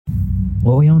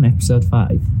What are we on, episode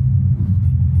 5?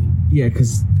 Yeah,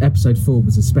 because episode 4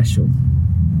 was a special.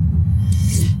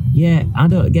 Yeah, I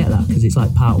don't get that because it's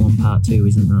like part 1, part 2,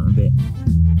 isn't that a bit?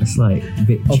 It's like a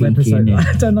bit cheeky, episode, isn't it?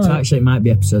 I don't know. So actually, it might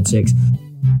be episode 6.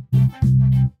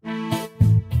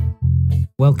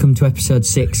 Welcome to episode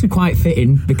 6. Quite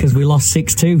fitting because we lost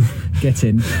 6-2. Get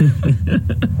in.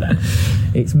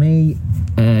 It's me,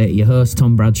 your host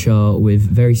Tom Bradshaw, with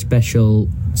very special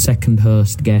second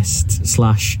host guest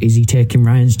 / is he taking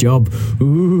Ryan's job?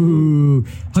 Ooh,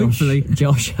 Hopefully.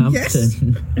 Josh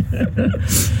Hampton.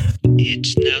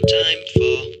 It's now time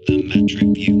for the match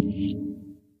review.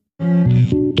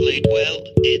 Who played well?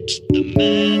 It's the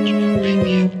match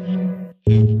review.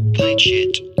 Who played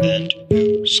shit and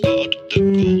who scored the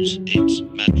goals? It's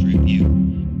match review.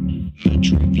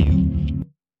 Match review.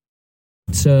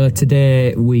 So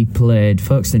today we played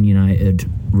Folkestone United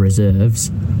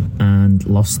reserves and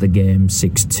lost the game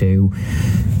 6-2.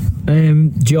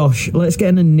 Josh, let's get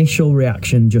an initial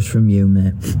reaction just from you,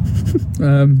 mate.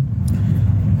 I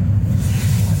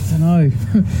don't know.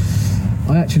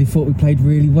 I actually thought we played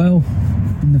really well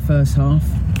in the first half.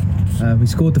 We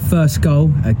scored the first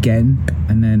goal again,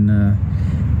 and then a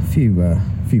few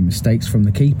mistakes from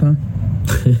the keeper,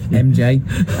 MJ.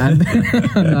 And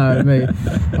no, me.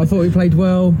 I thought we played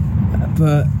well,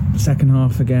 but second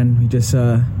half again, we just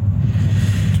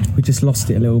lost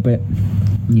it a little bit.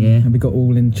 Yeah, and we got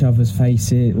all in each other's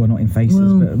faces. Well, not in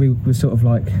faces, but we were sort of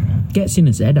like gets in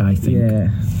his head, I think. Yeah,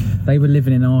 they were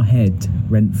living in our head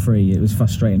rent free. It was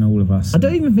frustrating all of us. I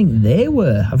don't even think they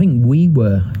were. I think we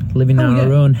were living in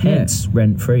our own heads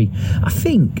rent free. I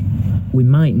think we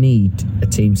might need a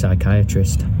team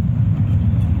psychiatrist.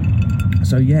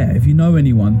 So yeah, if you know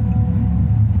anyone.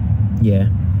 Yeah.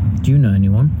 Do you know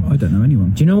anyone? I don't know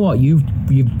anyone. Do you know what? You've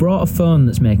brought a phone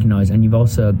that's making noise, and you've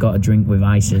also got a drink with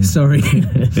ice in. Sorry.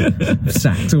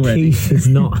 Sacked already. Keith is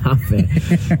not happy.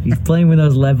 He's playing with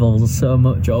those levels so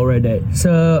much already.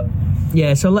 So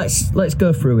yeah, so let's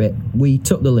go through it. We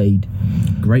took the lead.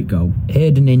 Great goal.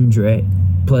 Hayden injury,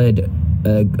 played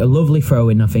a lovely throw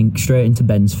in, I think, straight into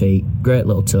Ben's feet. Great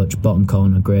little touch, bottom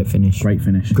corner, great finish. Great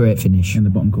finish. Great finish. In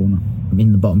the bottom corner.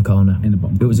 In the bottom corner. In the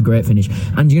bottom corner. It was a great finish.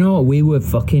 And you know what? We were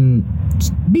fucking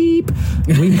beep.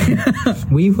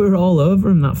 We were all over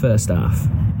him that first half.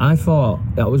 I thought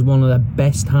that was one of the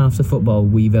best halves of football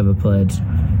we've ever played.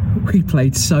 We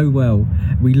played so well.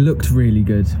 We looked really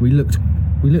good. We looked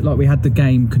like we had the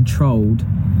game controlled.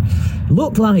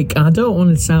 Looked like, I don't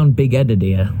want to sound big-headed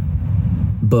here,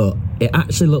 but it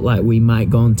actually looked like we might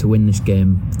go on to win this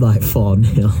game like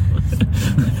 4-0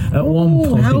 at one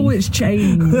point. How it's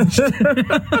changed.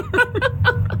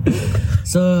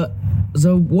 So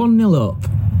 1-0 up,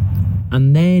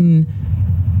 and then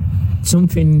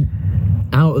something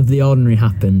out of the ordinary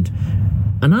happened.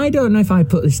 And I don't know if I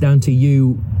put this down to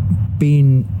you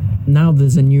being, now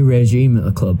there's a new regime at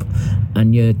the club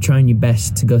and you're trying your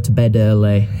best to go to bed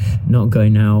early, not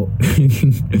going out,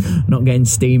 not getting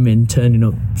steaming, turning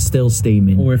up still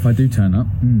steaming. Or if I do turn up.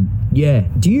 Yeah.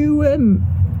 Do you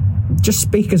just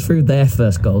speak us through their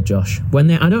first goal, Josh?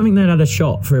 When I don't think they'd had a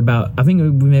shot for about, I think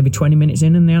maybe 20 minutes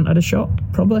in and they hadn't had a shot,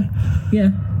 probably.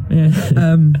 Yeah. Yeah.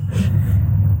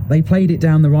 They played it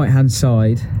down the right-hand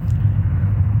side.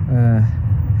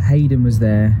 Hayden was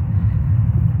there.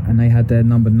 And they had their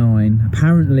number 9.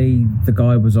 Apparently, the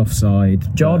guy was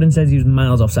offside. Jordan says he was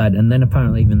miles offside, and then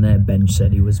apparently even their bench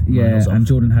said he was miles off. And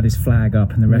Jordan had his flag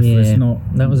up, and the ref was not.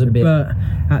 That was a bit. But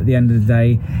at the end of the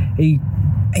day, he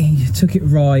took it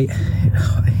right.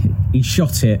 He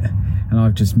shot it, and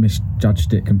I've just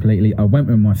misjudged it completely. I went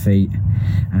with my feet,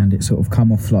 and it sort of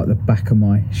come off like the back of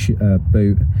my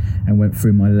boot and went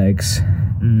through my legs.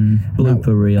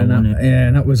 Blooper reel, wasn't it? Yeah,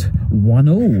 and that was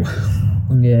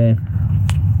 1-1. Yeah.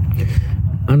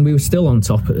 And we were still on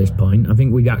top at this point. I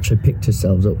think we actually picked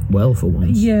ourselves up well for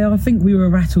once. Yeah, I think we were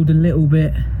rattled a little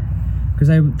bit because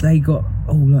they got,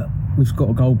 oh look, we've got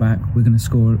a goal back. We're going to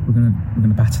score. We're going to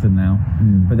batter them now.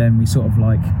 But then we sort of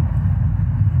like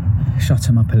shut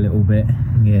them up a little bit.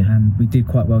 Yeah, and we did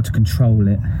quite well to control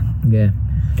it. Yeah,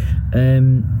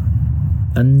 and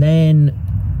then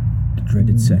the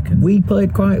dreaded second. We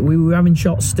played we were having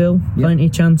shots still, plenty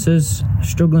of chances,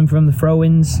 struggling from the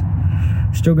throw-ins.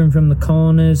 Struggling from the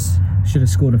corners. Should have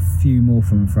scored a few more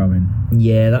from a throw-in.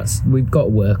 Yeah, we've got to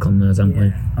work on those, haven't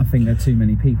we? I think there are too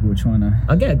many people who are trying to.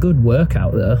 I get a good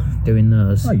workout though doing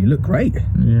those. Oh, you look great.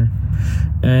 Yeah.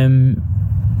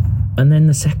 And then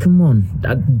the second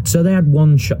one. So they had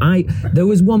one shot. There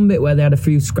was one bit where they had a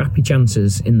few scrappy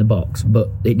chances in the box, but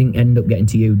it didn't end up getting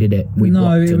to you, did it?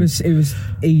 No, it was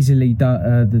easily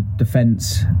done. The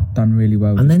defence done really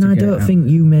well. And then I don't think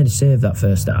you made a save that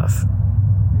first half.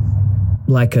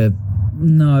 like a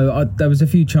No, there was a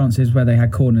few chances where they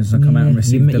had corners and come out and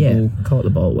receive the ball, caught the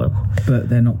ball well. but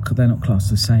they're not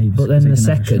classed as saves. But then 'cause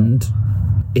the they can have a second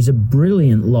is a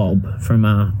brilliant lob from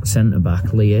our centre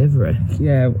back Lee Avery. shot.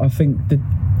 Yeah, I think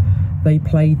they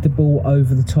played the ball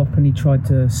over the top and he tried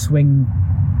to swing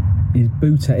his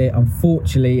boot at it.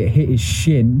 Unfortunately, it hit his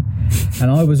shin,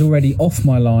 and I was already off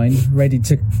my line, ready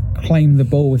to claim the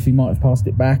ball if he might have passed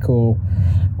it back or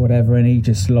whatever, and he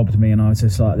just lobbed me, and I was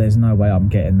just like, "There's no way I'm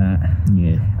getting that."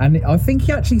 Yeah. And I think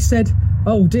he actually said,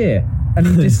 "Oh dear," and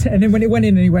he just, and then when it went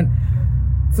in, and he went,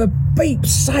 "For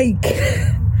beep's sake!"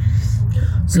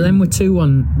 So then we're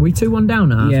 2-1. We 2-1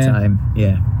 down at half Yeah. time.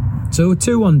 Yeah. So we're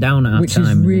 2-1 down at half Which time.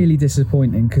 is really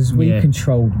disappointing because we Yeah.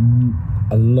 controlled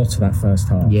a lot of that first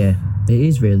half. Yeah, it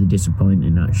is really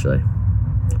disappointing actually.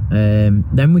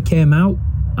 Then we came out.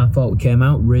 I thought we came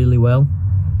out really well.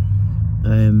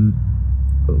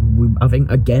 I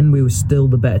think again we were still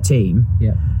the better team,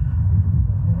 Yeah.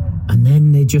 and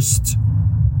then they just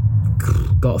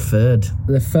got a third.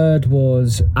 The third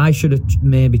was I should have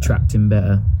maybe tracked him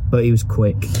better, but he was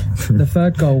quick. the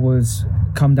third goal was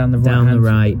come down the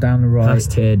right, down the right, past.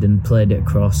 past Hayden, played it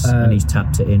across, and he's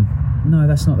tapped it in. No,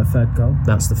 that's not the third goal.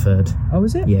 That's the third. Oh,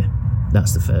 is it? Yeah,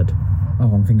 that's the third.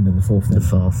 Oh, I'm thinking of the fourth. The Then.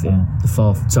 fourth, yeah. Oh. The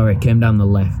fourth. Sorry, came down the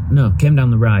left. No, came down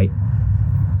the right.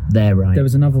 Their right. There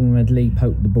was another one where Lee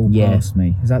poked the ball Yeah. past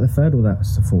me. Is that the third or that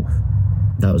was the fourth?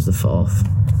 That was the fourth.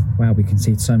 Wow, we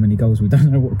concede so many goals. We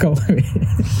don't know what goal it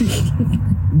is.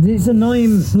 It's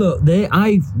annoying. Look, they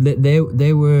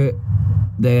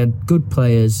had good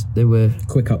players. They were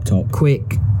Quick up top.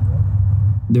 quick.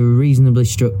 They were reasonably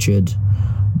structured,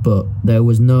 but there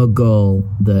was no goal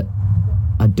that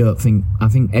I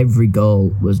think every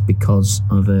goal was because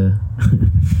of a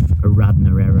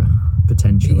Radner error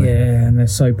potentially. Yeah, and they're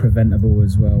so preventable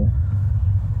as well.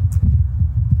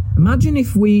 Imagine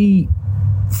if we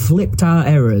flipped our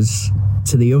errors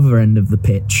to the other end of the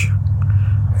pitch.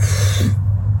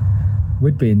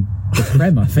 We'd be in the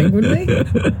Prem, I think, wouldn't we?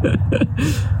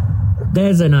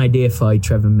 There's an idea for you,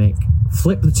 Trevor Mick.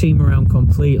 Flip the team around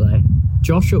completely.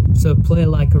 Josh up to play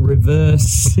like a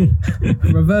reverse.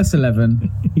 Reverse 11.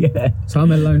 Yeah. So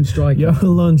I'm a lone striker. You're a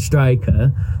lone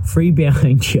striker, three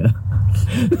behind you.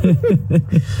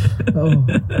 Oh.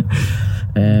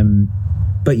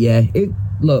 But yeah,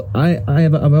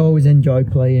 I've always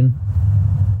enjoyed playing,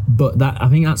 but I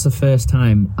think that's the first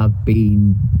time I've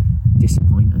been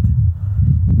disappointed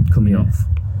coming off.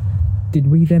 Did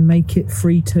we then make it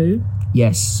 3-2?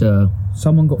 Yes, so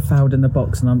Someone got fouled in the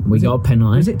box, and we got a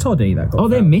penalty. Was it Toddy that got? Oh,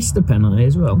 they fouled? missed the penalty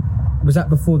as well. Was that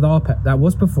before that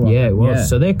was before? Yeah, it was. Yeah.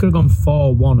 So they could have gone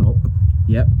 4-1 up.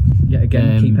 Yep. Yet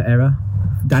again, keeper error.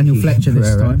 Daniel Fletcher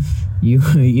this Pereira. time.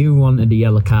 You wanted a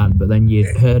yellow card, but then you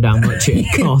heard how much it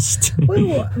cost.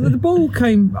 Well, the ball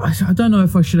came. I don't know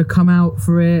if I should have come out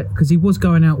for it because he was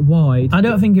going out wide. I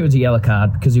don't think it was a yellow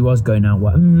card because he was going out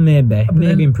wide.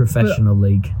 Maybe in professional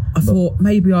league. I thought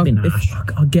maybe been if harsh.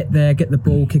 I'll get there, get the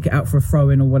ball, kick it out for a throw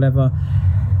in or whatever.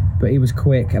 But he was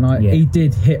quick, and Yeah. he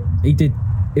did hit. He did.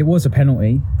 It was a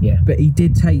penalty. Yeah. But he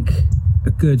did take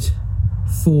a good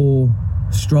 4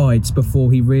 strides before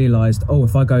he realised, oh,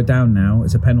 if I go down now,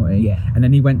 it's a penalty. Yeah. And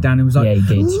then he went down and was like, Yeah, he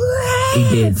did. He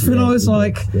did. And Yeah, I was he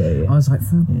like, did. Yeah. I was like,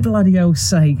 for bloody hell's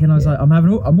sake! And I was like,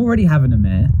 I'm already having a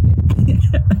mare.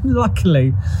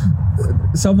 Luckily,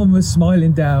 someone was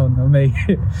smiling down on me,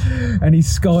 and he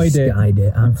skied it. Skied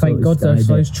it. And thank absolutely God skied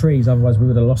those it. trees, otherwise we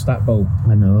would have lost that ball.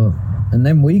 I know. And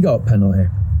then we got a penalty,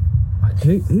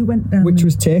 Who went down? which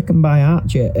was taken by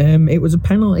Archie. It was a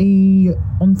penalty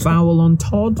on foul on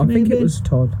Todd. I think maybe? it was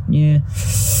Todd. Yeah.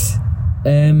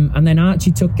 And then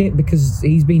Archie took it because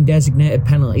he's been designated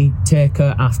penalty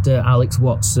taker after Alex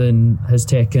Watson has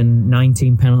taken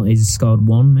 19 penalties, scored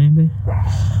 1 maybe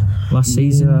last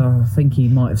season. I think he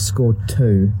might have scored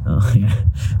 2, Oh yeah.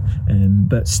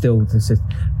 but still,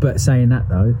 but saying that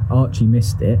though, Archie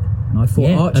missed it, and I thought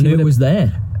Yeah, Archie and who would was have-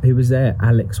 there? Who was there?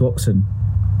 Alex Watson.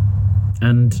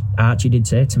 And Archie did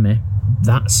say to me,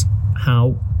 that's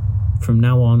how from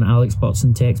now on Alex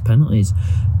Watson takes penalties.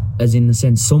 As in the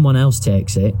sense someone else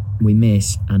takes it, we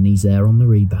miss, and he's there on the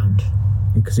rebound.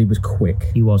 Because he was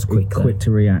quick. He was quick there. quick to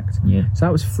react. Yeah. So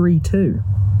that was 3-2.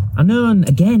 I know, and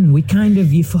again,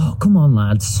 you thought, come on,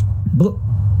 lads. But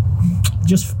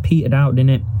just petered out, didn't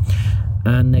it?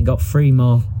 And they got 3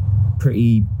 more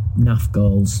pretty naff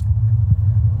goals.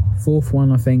 Fourth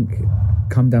one, I think,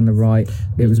 come down the right.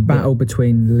 It was battle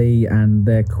between Lee and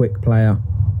their quick player.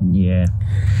 Yeah.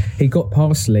 He got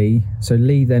past Lee, so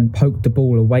Lee then poked the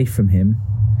ball away from him,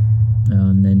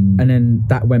 And then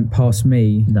that went past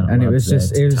me, That and it lad's was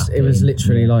just there to it tap was in.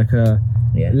 literally Yeah. like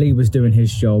Yeah. Lee was doing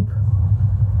his job,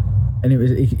 and it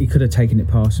was he could have taken it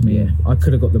past me. Yeah. I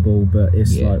could have got the ball, but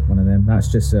it's Yeah. like one of them.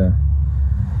 That's just a.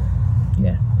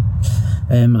 Yeah.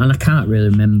 And I can't really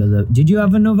remember Did you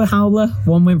have another howler?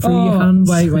 One went through your hands.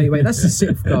 Wait. That's the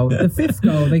 6th goal. The 5th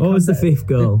goal. What was the 5th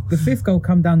goal? The 5th goal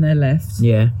come down their left,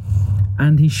 Yeah.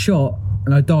 and he shot,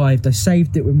 and I dived. I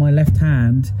saved it with my left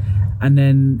hand, and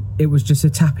then it was just a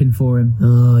tap-in for him,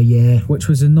 Oh, yeah. which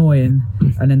was annoying.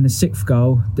 And then the 6th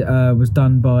goal was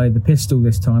done by the pistol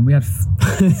this time. We had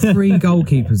 3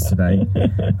 goalkeepers today.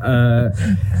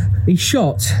 He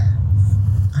shot.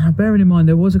 Bearing in mind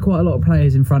there was quite a lot of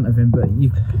players in front of him, but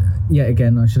yet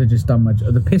again I should have just done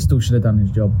the pistol should have done his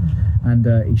job, and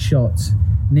he shot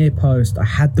near post. I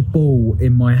had the ball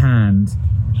in my hand,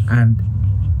 and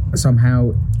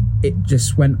somehow it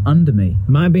just went under me.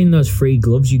 Might have been those free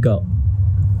gloves you got.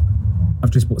 I've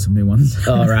just bought some new ones.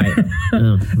 Oh, right.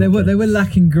 Oh, They were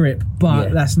lacking grip, but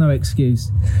Yeah. that's no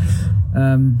excuse.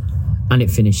 and it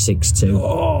finished 6-2.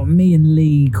 Oh, me and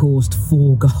Lee caused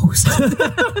 4 goals.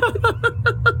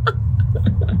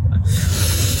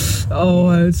 Oh,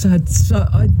 it's had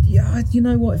you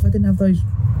know what? If I didn't have those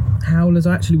howlers,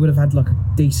 I actually would have had like a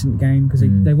decent game, because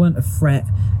they weren't a threat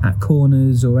at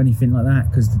corners or anything like that,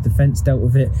 because the defence dealt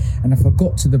with it. And if I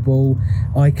got to the ball,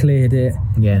 I cleared it.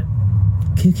 Yeah.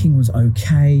 Kicking was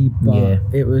okay, but Yeah.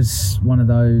 it was one of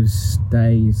those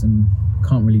days, and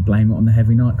can't really blame it on the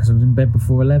heavy night, because I was in bed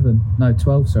before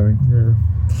 12, sorry.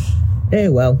 Yeah,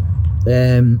 well,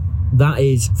 that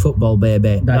is football,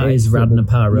 baby. That is football.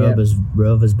 Radnor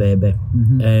Rovers, baby.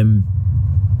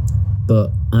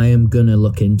 But I am gonna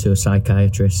look into a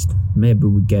psychiatrist. Maybe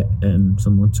we get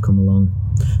someone to come along,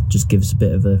 just give us a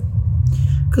bit of a,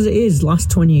 because it is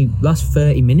last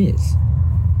 30 minutes.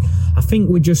 I think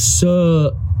we're just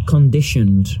so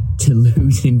conditioned to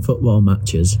losing football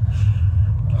matches.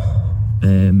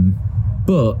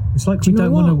 But It's like do we you know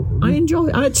don't what?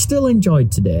 want to. I still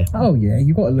enjoyed today. Oh yeah,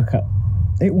 you got to look up.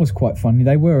 It was quite funny.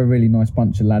 They were a really nice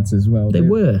bunch of lads as well. They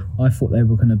were. I thought they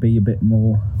were going to be a bit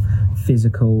more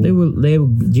physical. They were.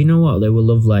 Do you know what? They were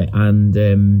lovely, and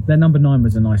Their number 9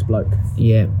 was a nice bloke.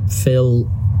 yeah, Phil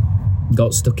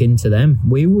got stuck into them.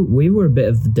 We were a bit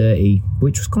of the dirty,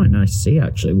 which was quite nice to see.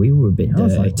 Actually, we were a bit I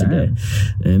was dirty like,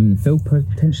 today. Phil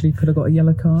potentially could have got a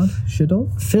yellow card. Should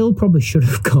have. Phil probably should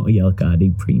have got a yellow card. He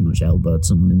pretty much elbowed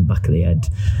someone in the back of the head,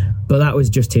 but that was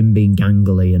just him being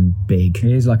gangly and big.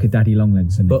 He is like a daddy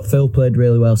longlegs, isn't he? But Phil played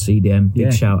really well. CDM. Big Yeah.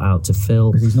 shout out to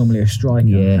Phil. Because he's normally a striker,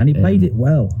 Yeah, and he played it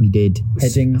well. He did.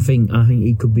 Heading. I think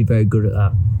he could be very good at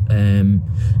that.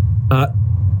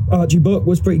 Archie Buck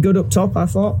was pretty good up top, I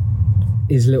thought.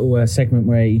 His little segment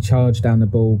where he charged down the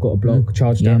ball, got a block,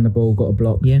 charged Yeah. down the ball, got a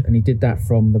block, Yeah. and he did that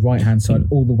from the right hand side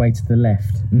all the way to the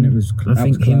left, and it was. I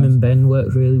think him and Ben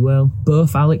worked really well.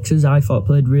 Both Alexes, I thought,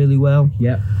 played really well.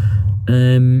 yeah,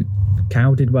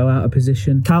 Cow did well out of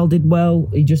position. Cal did well.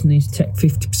 He just needs to take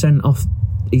 50% off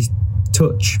his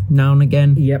touch now and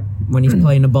again. Yep. When he's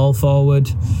playing a ball forward.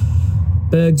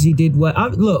 Bergsy did well.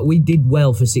 Look, we did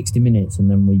well for 60 minutes and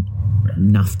then we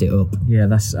naffed it up. Yeah,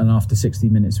 and after 60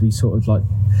 minutes, we sort of like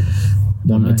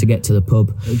Wanted to get to the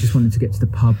pub. we just wanted to get to the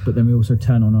pub, but then we also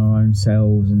turn on our own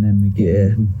selves, and then we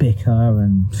bicker,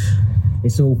 and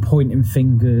it's all pointing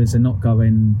fingers and not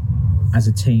going as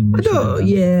a team. we should have done.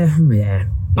 Yeah.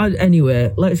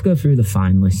 Anyway, let's go through the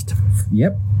fine list.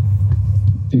 Yep.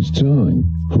 It's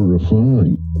time for a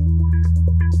fine.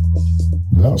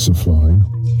 That's a fine.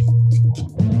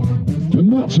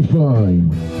 And that's a fine.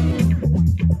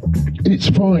 It's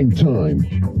fine time.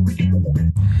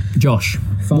 Josh,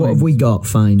 Fines. what have we got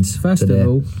fines First today? of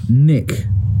all, Nick,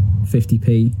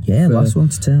 50p. Yeah, for- last one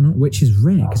to turn up. which is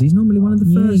rare because he's normally one of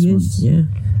the first ones. Yeah.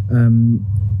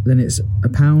 Then it's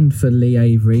 £1 for Lee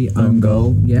Avery, own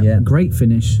goal. Yeah, great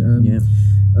finish.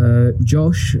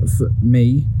 Josh, for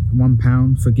me,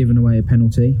 £1 for giving away a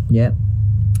penalty. Yeah.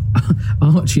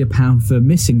 Archie, £1 for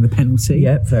missing the penalty.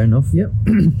 Yeah, fair enough. Yep.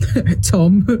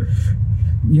 Tom,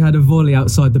 you had a volley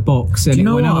outside the box and you it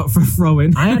know went what? out for a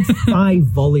throw-in. I had 5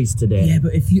 volleys today. Yeah,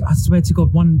 but I swear to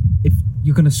God, if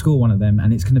you're going to score one of them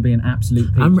and it's going to be an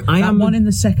absolute peak. I am one in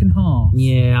the second half.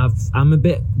 Yeah, I'm a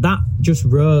bit. That just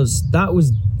rose.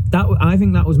 I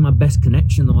think that was my best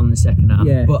connection on the second half.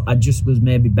 Yeah. But I just was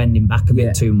maybe bending back a bit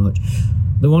Yeah. too much.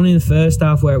 The one in the first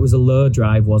half where it was a low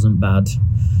drive wasn't bad.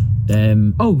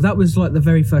 That was like the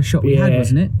very first shot we had,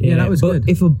 wasn't it? Yeah, that was but good.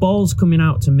 if a ball's coming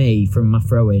out to me from my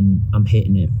throw-in, I'm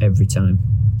hitting it every time.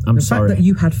 I'm The sorry. fact that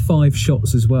you had 5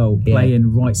 shots as well, Yeah.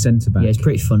 playing right centre back. Yeah, it's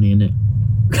pretty funny, isn't it?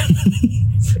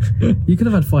 You could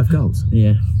have had 5 goals.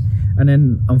 Yeah. And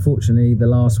then, unfortunately, the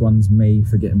last one's me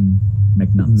for getting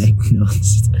Meg nuts. Make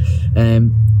nuts.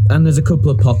 And there's a couple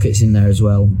of pockets in there as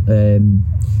well.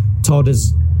 Todd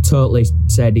totally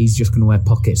said he's just going to wear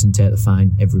pockets and take the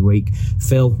fine every week.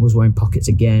 Phil was wearing pockets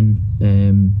again.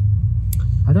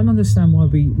 I don't understand why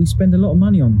we spend a lot of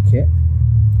money on kit.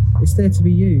 It's there to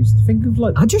be used. Think of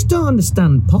like... I just don't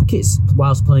understand pockets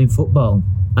whilst playing football.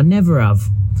 I never have.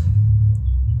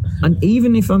 And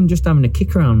even if I'm just having a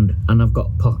kick around and I've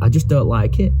got I just don't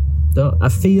like it. I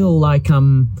feel like I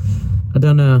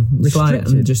don't know. It's like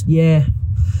I'm just, I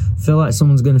feel like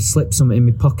someone's going to slip something in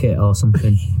my pocket or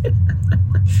something.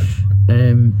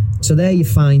 So there are your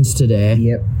fines today.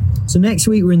 Yep. So next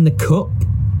week we're in the Cup.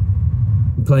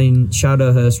 We're playing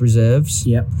Shadowhurst Reserves.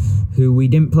 Yep. Who we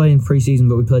didn't play in pre-season,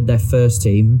 but we played their first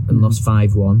team and lost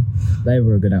 5-1. They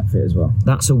were a good outfit as well.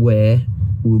 That's away.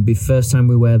 Will be first time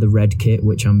we wear the red kit,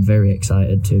 which I'm very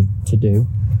excited to do.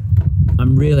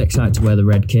 I'm really excited to wear the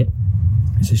red kit.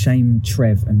 It's a shame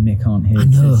Trev and Mick aren't here I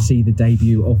know. to see the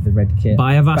debut of the red kit. But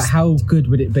I have asked, how good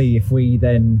would it be if we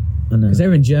then... I know. Because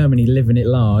they're in Germany living it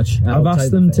large. I've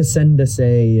asked them to send us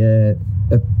a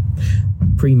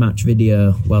pre-match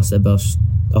video whilst they're both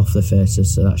off their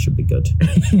faces, so that should be good.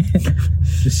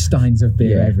 Just steins of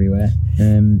beer everywhere.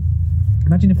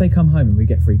 Imagine if they come home and we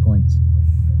get 3 points.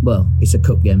 Well, it's a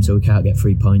cup game, so we can't get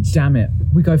 3 points. Damn it.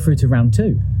 We go through to round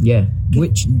 2. Yeah.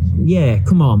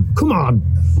 Come on.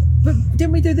 But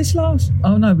didn't we do this last?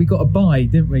 Oh no, we got a bye,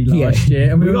 didn't we, last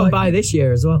year? And we were got like, a bye this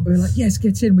year as well. We were like, yes,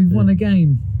 get in. We won a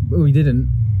game. But we didn't.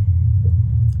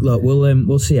 Look,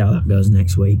 we'll see how that goes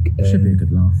next week. Should be a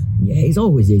good laugh. Yeah, it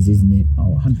always is, isn't it?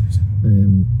 Oh,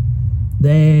 100%.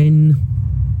 Then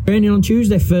training on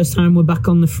Tuesday, first time we're back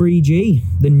on the 3G,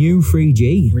 the new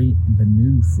 3G. The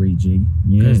new 3G.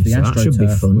 Yeah, Because the so that should be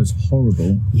AstroTurf fun. was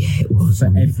horrible Yeah, it was. for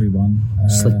wasn't it? everyone.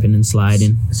 Slipping and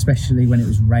sliding. Especially when it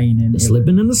was raining. The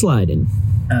slipping and the sliding.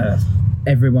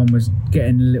 Everyone was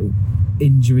getting little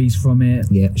injuries from it.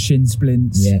 Yeah. Shin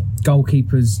splints. Yeah.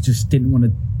 Goalkeepers just didn't want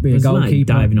to be It a was like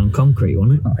goalkeeper. diving on concrete,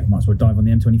 wasn't it? Oh, you might as well dive on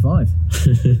the M25.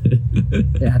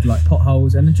 It had like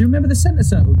potholes. And do you remember the centre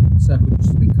circle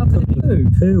just be covered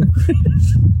in poo?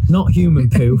 Not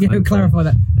human poo. Yeah, thankfully. clarify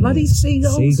that. Bloody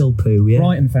seagulls. Seagull poo, yeah.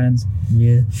 Brighton fans.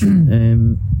 Yeah.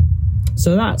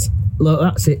 So that's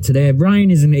it today.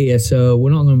 Ryan isn't here, so we're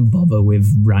not going to bother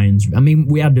with Ryan's. I mean,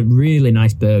 we had really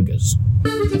nice burgers.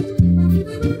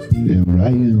 Yeah,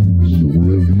 Ryan's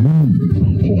review.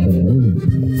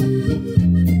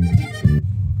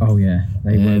 Oh yeah,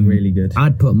 they were really good.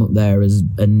 I'd put them up there as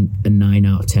a 9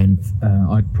 out of 10.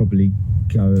 I'd probably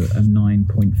go a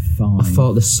 9.5. I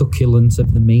thought the succulence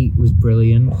of the meat was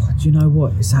brilliant. Oh, do you know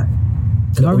what? Is that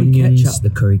The curry onions, ketchup? the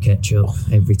curry ketchup,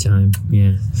 every time.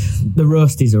 Yeah, the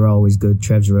roasties are always good.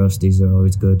 Trev's roasties are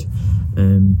always good.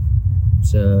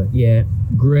 So yeah,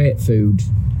 great food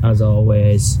as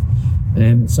always.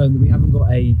 So we haven't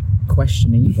got a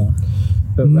question either.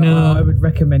 But No. I would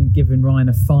recommend giving Ryan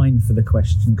a fine for the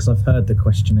question because I've heard the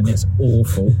question and it's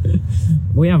awful.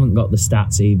 We haven't got the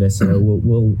stats either, so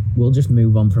we'll just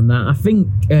move on from that. I think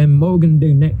what we're going to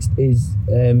do next is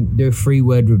do a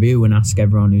 3-word review and ask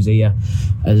everyone who's here,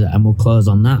 and we'll close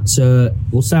on that. So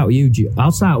we'll start with you.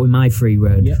 I'll start with my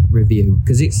 3-word review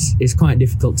because it's quite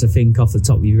difficult to think off the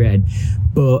top of your head.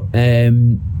 But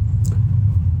here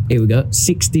we go.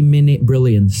 60-minute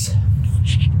brilliance.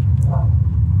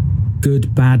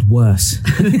 Good, bad, worse.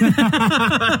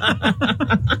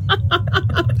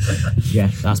 Yeah,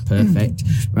 that's perfect.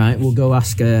 Right, we'll go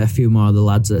ask a few more of the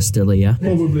lads that are still here.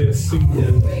 Probably a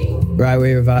single. Right,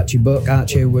 we're with Archie Buck.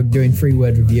 Archie, we're doing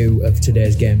 3-word review of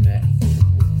today's game, mate.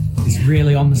 It's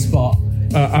really on the spot.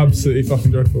 Absolutely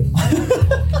fucking dreadful.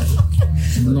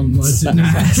 Long words.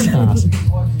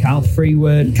 Cal,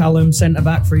 3-word. Callum, centre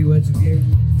back, 3 words review.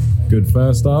 Good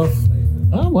first half.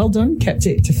 Oh, well done. Kept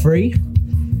it to 3.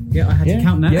 Yeah, I had to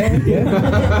count that.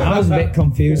 Yeah. I was a bit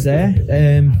confused there.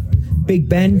 Big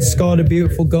Ben scored a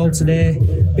beautiful goal today.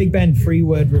 Big Ben,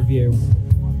 3-word review.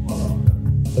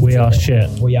 We are shit.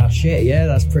 We are shit, yeah,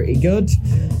 that's pretty good.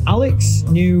 Alex,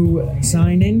 new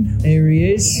signing. Here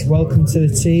he is. Welcome to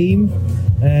the team.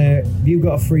 Have you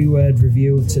got a 3-word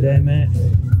review of today, mate?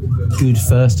 Good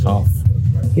first half.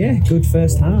 Yeah, good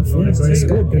first half. Yeah, that's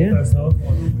good, yeah.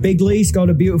 Big Lee scored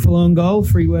a beautiful own goal.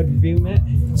 3-word review, mate.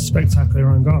 Spectacular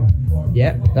own goal.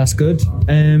 Yeah, that's good.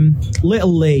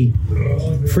 Little Lee,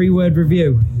 3-word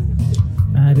review.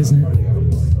 Bad, isn't it?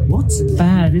 What?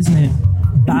 Bad, isn't it?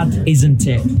 Bad, isn't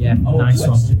it? Yeah, nice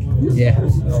one. Yeah.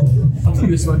 I think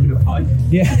you're smoking a pipe.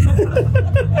 Yeah.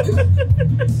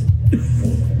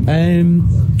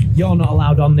 You're not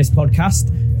allowed on this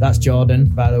podcast. That's Jordan,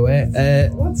 by the way.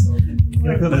 What?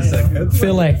 Hang on a second.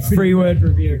 Philly, 3-word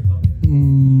review.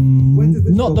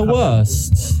 Not the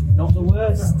worst. Not the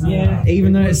worst. Yeah,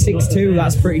 even though it's 6-2,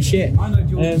 that's pretty shit. I know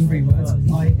Jordan's 3 words.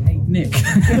 I hate Nick.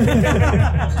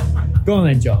 Go on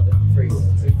then, Jordan. 3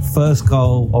 words. First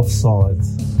goal, offside.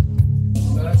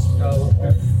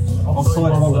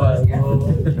 Offside. All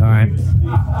right.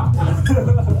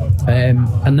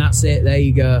 And that's it. There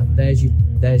you go. There's your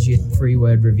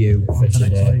 3-word review for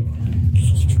today.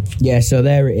 Yeah, so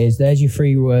there it is. There's your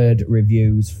 3-word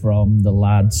reviews from the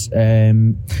lads.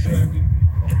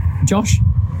 Josh,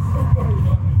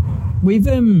 we've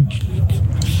I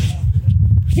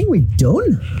think we've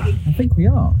done. I think we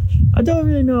are. I don't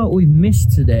really know what we've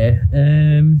missed today.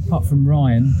 Apart from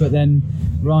Ryan, but then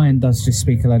Ryan does just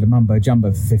speak a load of mumbo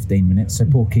jumbo for 15 minutes, so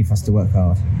poor Keith has to work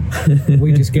hard.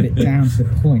 We just get it down to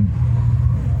the point.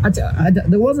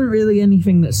 There wasn't really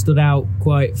anything that stood out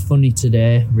quite funny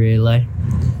today, really.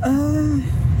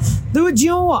 Do you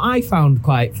know what I found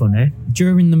quite funny?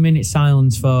 During the minute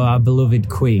silence for our beloved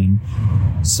Queen,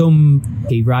 some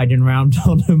he riding around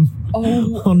on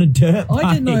a dirt bike.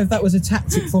 I didn't know if that was a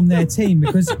tactic from their team,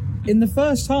 because in the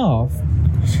first half,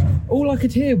 all I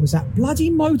could hear was that bloody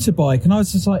motorbike, and I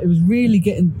was just like, it was really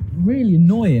getting really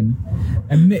annoying.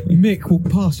 And Mick walked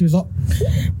past, he was like,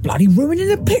 bloody ruining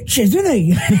the pictures, isn't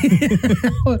he?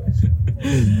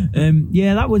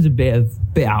 Yeah, that was a bit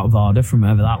out of order from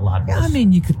whoever that lad was. I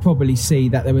mean, you could probably see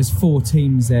that there was 4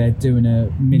 teams there doing a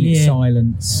minute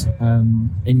silence, and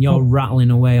you're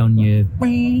rattling away on your.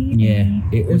 Yeah,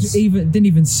 it didn't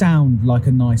even sound like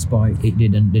a nice bike. It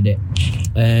didn't, did it?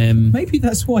 Maybe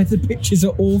that's why the pictures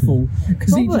are awful.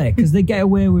 Probably because they get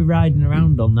away with riding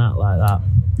around on that like that.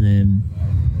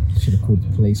 Should have called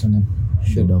the police on him.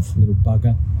 Should have. Little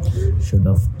bugger. Should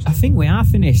have. I think we are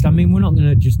finished. I mean, we're not going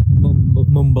to just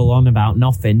mumble on about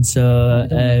nothing. So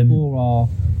for our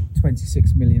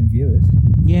 26 million viewers.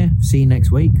 Yeah, see you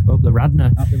next week. Up the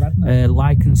Radnor.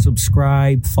 Like and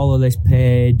subscribe. Follow this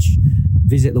page.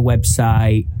 Visit the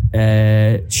website.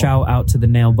 Shout out to the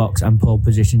Nailbox and Pole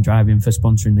Position Driving for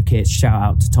sponsoring the kits. Shout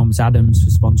out to Thomas Adams for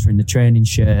sponsoring the training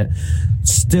shirt.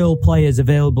 Still players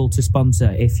available to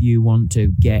sponsor if you want to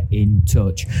get in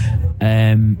touch.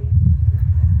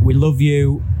 We love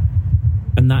you,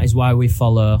 and that is why we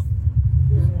follow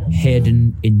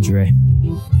Hayden Injury.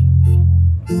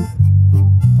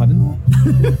 Pardon?